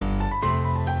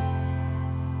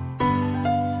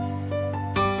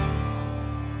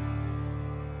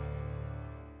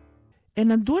E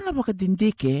nanduana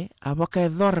wakadindike a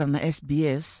wakaedhora na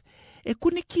SBS e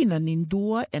kunikina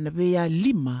nindua e na vea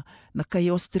 5 na kai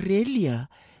Australia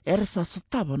era sa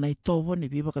sotava na itovo ni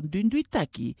viva kan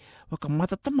duinduitaki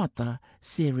wakamata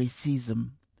se racism.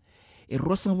 E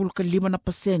rosa vulka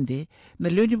 5% na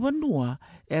leoni vanua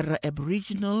era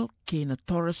Aboriginal ke na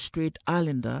Torres Strait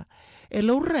Islander e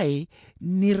laurai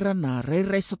nira na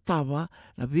rai sotava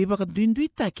na viva kan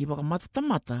duinduitaki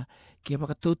wakamata ke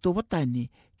wakatautou watani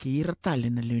ke iratale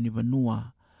na leoni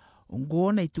vanua.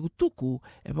 Ongo na itukutuku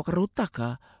e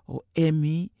wakarautaka o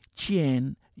Emi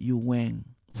Chien Yuweng.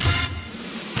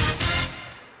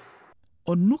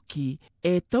 O nuki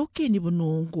e tauke ni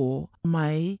vanongo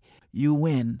mai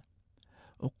Yuwen.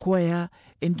 O koea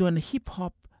enduana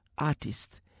hip-hop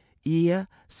artist. Ia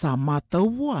sa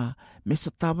mataua me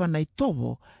sotava na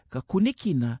itovo ka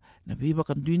kunekina na viva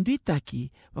kan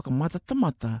duinduitaki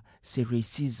wakamata se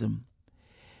racism.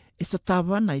 E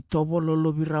sotava na itovo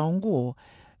loloviraongo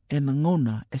e na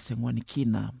ngona e se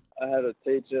ngwanikina. I had a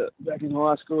teacher back in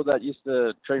high school that used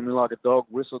to treat me like a dog,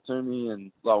 whistle to me,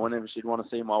 and like whenever she'd want to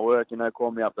see my work,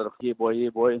 call me up, here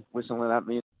boy, whistling at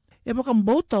me. E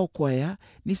wakambauta o koea,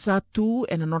 ni sa tu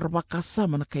e na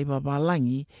norawakasama na kai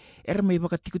babalangi, era mai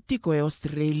wakatikutiko e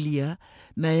Australia,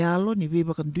 na e alo ni wei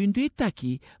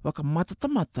wakanduinduitaki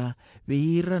wakamata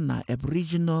veira na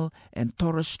Aboriginal and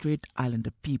Torres Strait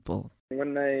Islander people.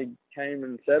 When they came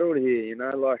and settled here,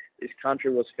 this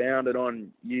country was founded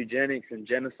on eugenics and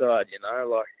genocide,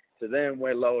 to them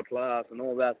we're lower class and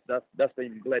all that's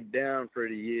been bled down through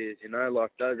the years,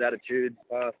 those attitudes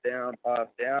passed down,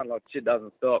 shit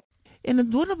doesn't stop. E na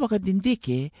duana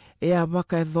wakadindike e a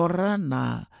wakaedhora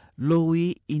na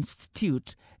Lowy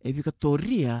Institute e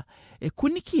Victoria e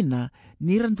kunikina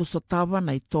nirando sotava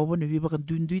na itovo ni viva kan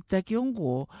duinduitaki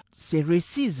ongo se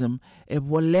racism e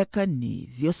voleka ni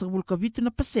diosa vulkavitu na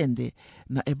pasende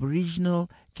na Aboriginal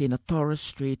ke na Torres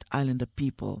Strait Islander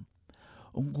people.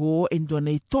 Ongo endua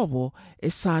na itovo e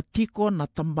sa tiko na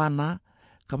tambana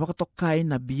ka wakatokai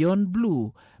na Beyond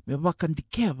Blue me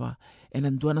wakandikeva e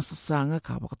nandua na sasanga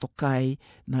ka wakatokai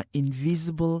na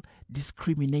Invisible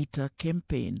Discriminator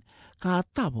Campaign ka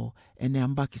atavo e ne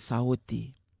ambaki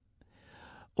saoti.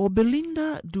 O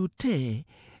Belinda Dute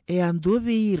e andua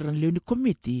veiran leoni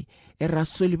komiti e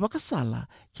rasoli wakasala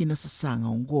kina sasanga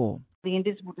ongo. The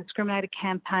Invisible Discriminator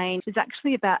campaign is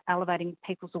actually about elevating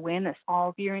people's awareness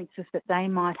of experiences that they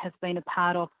might have been a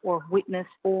part of or witnessed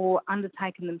or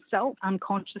undertaken themselves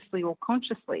unconsciously or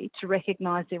consciously to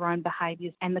recognise their own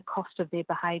behaviours and the cost of their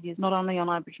behaviours, not only on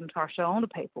Aboriginal and Torres Strait Islander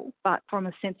people, but from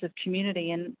a sense of community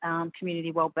and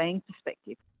community wellbeing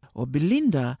perspective. O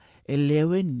Belinda e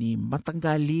lewe ni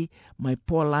matangali mai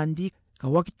Polandi ka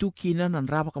wakitukina na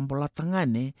nrapa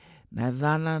kambolatangane na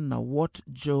dhana na Wat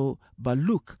Joe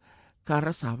Baluk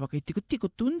kara sa kay tiko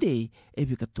tunde e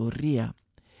Victoria.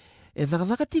 E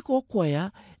dhaka tiko o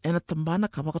koea e na tambana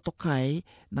ka wakatokai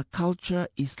na Culture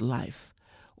is Life.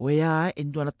 O ea e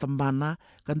ndua na tambana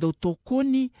ka ndau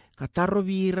tokoni ka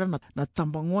tarovira na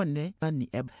tambangone ni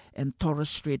and Torres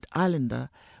Strait Islander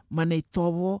mana i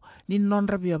tovo ni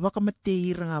nonrabia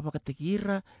wakamateira nga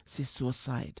wakatekira si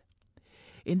suicide.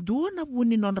 E ndua na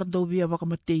wuni nonradovia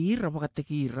wakamateira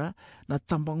wakatekira na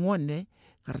tambangone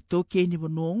karatoke ni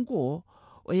vanongo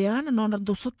o e ana nona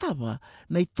do sotava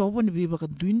na itovo ni viva kan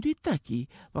duinduitaki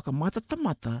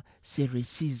wakamata se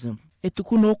racism. E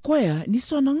tukuno koea ni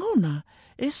sona ngona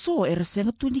e so era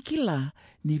senga tunikila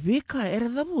ni veka era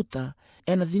davuta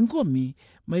e na dingomi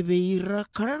mai veira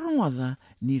kararongada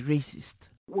ni racist.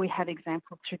 We have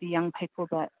examples through the young people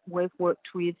that we've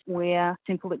worked with where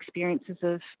simple experiences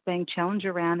of being challenged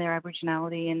around their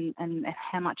Aboriginality and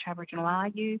how much Aboriginal are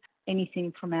you,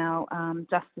 anything from our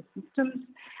justice systems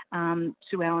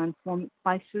to our employment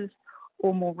places,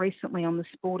 or more recently on the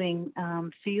sporting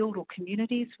field or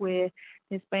communities where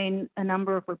there's been a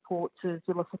number of reports of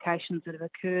vilifications that have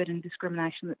occurred and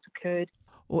discrimination that's occurred.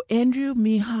 O Andrew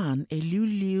Mihan e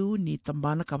liu ni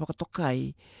tambana ka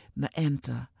wakatokai na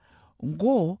enter.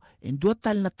 Ngo, en dua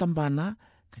tal na tambana,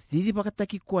 ka thidi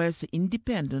pakataki koe sa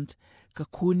independent, ka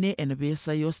kune e na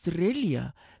besa i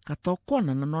Australia, ka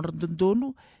tokona na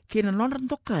nonrandondonu ke na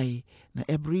nonrandokai na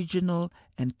Aboriginal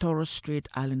and Torres Strait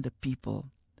Islander people.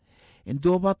 En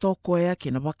dua bato koea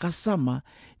ke na wakasama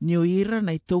ni o ira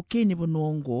na itauke ni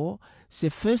bonuongo se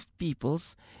First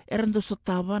Peoples erando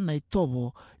sotawa na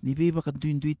itovo ni beba ka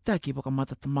duinduitaki baka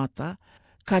mata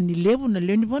ka ni levu na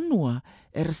leoni vanua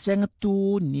era senga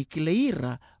tu ni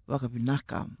kileira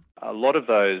wakapinaka. A lot of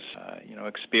those,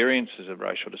 experiences of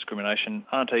racial discrimination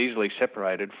aren't easily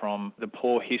separated from the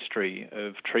poor history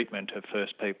of treatment of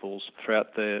First Peoples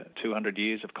throughout the 200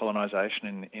 years of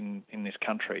colonisation in this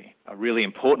country. A really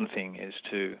important thing is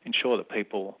to ensure that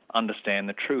people understand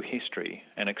the true history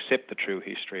and accept the true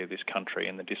history of this country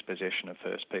and the dispossession of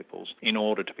First Peoples in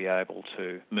order to be able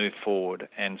to move forward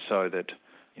and so that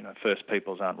First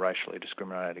Peoples aren't racially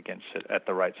discriminated against at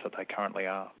the rates that they currently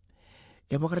are.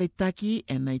 E wakaritaki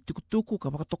e nei tukutuku ka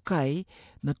wakatokai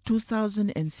na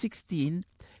 2016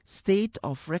 State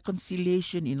of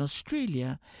Reconciliation in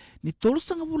Australia ni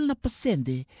tolusanga na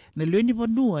pasende na leoni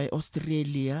vanua e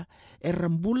Australia e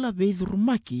rambula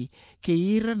veidhurumaki ke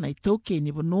ira na itauke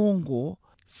ni vanongo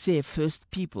se First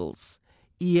Peoples.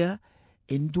 Ia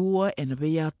endua e na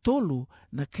veia tolu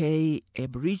na kei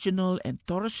Aboriginal and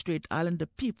Torres Strait Islander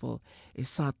people e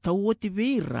sa taua ti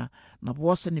veira na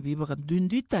wasa ni viva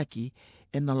dunduitaki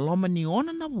e na loma ni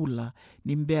ona na wula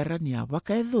ni mbera ni a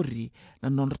waka e dhori na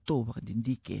nonrato waka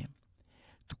dindike.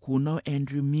 Tukuna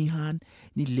Andrew Meehan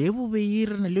ni lewu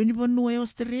veira na leoni vanua e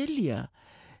Australia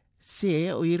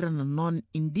se o ira na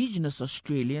non-Indigenous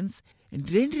Australians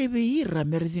Ndrendre veira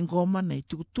meredhingoma na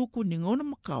itukutuku ni ngona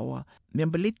makawa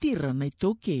membaletira na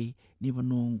itoke ni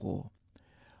vanongo.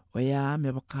 Oia me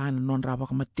wakana non raba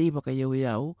kamatei waka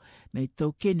yau na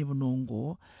itoke ni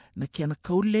vanongo na kiana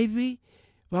kaulevi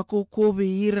wako ko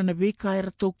veira na veka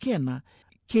era tokena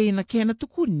ke na kena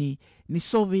tukuni ni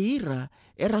so veira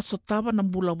era sotava na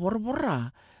mbula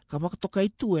borabora ka waka toka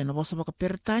itu e na wasa waka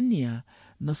peretania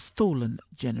na stolen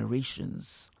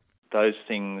generations. Those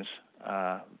things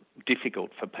are difficult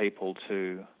for people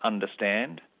to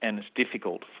understand, and it's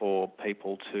difficult for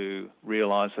people to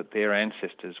realise that their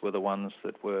ancestors were the ones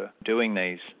that were doing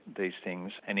these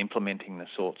things and implementing the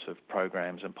sorts of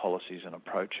programs and policies and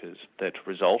approaches that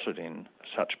resulted in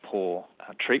such poor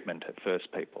treatment at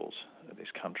First Peoples of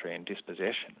this country and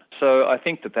dispossession. So I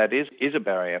think that is a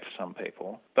barrier for some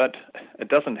people, but it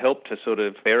doesn't help to sort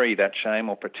of bury that shame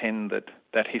or pretend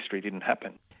that history didn't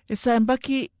happen. E sa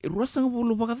mbaki ruasanga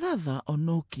vulu wakadhadha o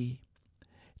noki.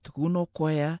 Tukuno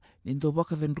koea ni ndo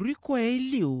wakadhenrui koea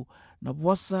iliu na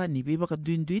wasa ni vivaka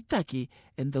duinduitaki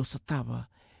e ndau satava.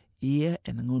 Ia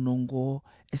e nangonongo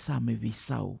e sa me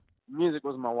visau. Music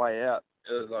was my way out.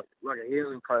 It was like a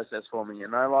healing process for me,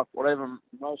 like whatever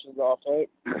emotions I felt,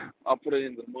 I put it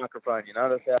into the microphone,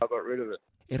 that's how I got rid of it.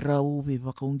 E rau vi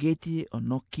wakaungeti o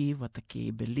noki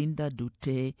watake Belinda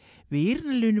Dute vi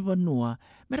irna leuni vanua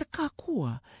mera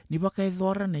kākua ni waka e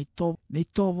dhora nei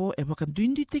tovo e waka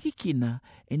duindi te kikina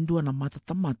e ndua na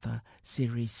mata se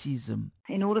racism.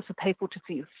 In order for people to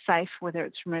feel safe, whether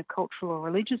it's from a cultural or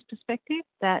religious perspective,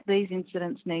 that these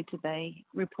incidents need to be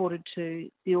reported to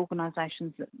the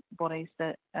organisations, bodies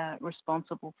that are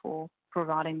responsible for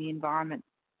providing the environment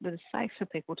that is safe for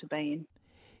people to be in.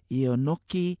 I o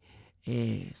noki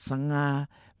e sanga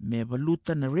me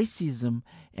valuta na racism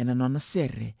e na nona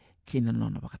sere ki na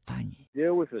nona wakatangi.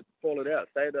 Deal with it, call it out,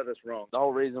 say that it's wrong. The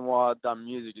whole reason why I've done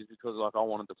music is because I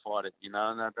wanted to fight it,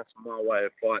 and that's my way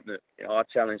of fighting it. I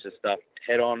challenge the stuff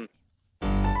head on.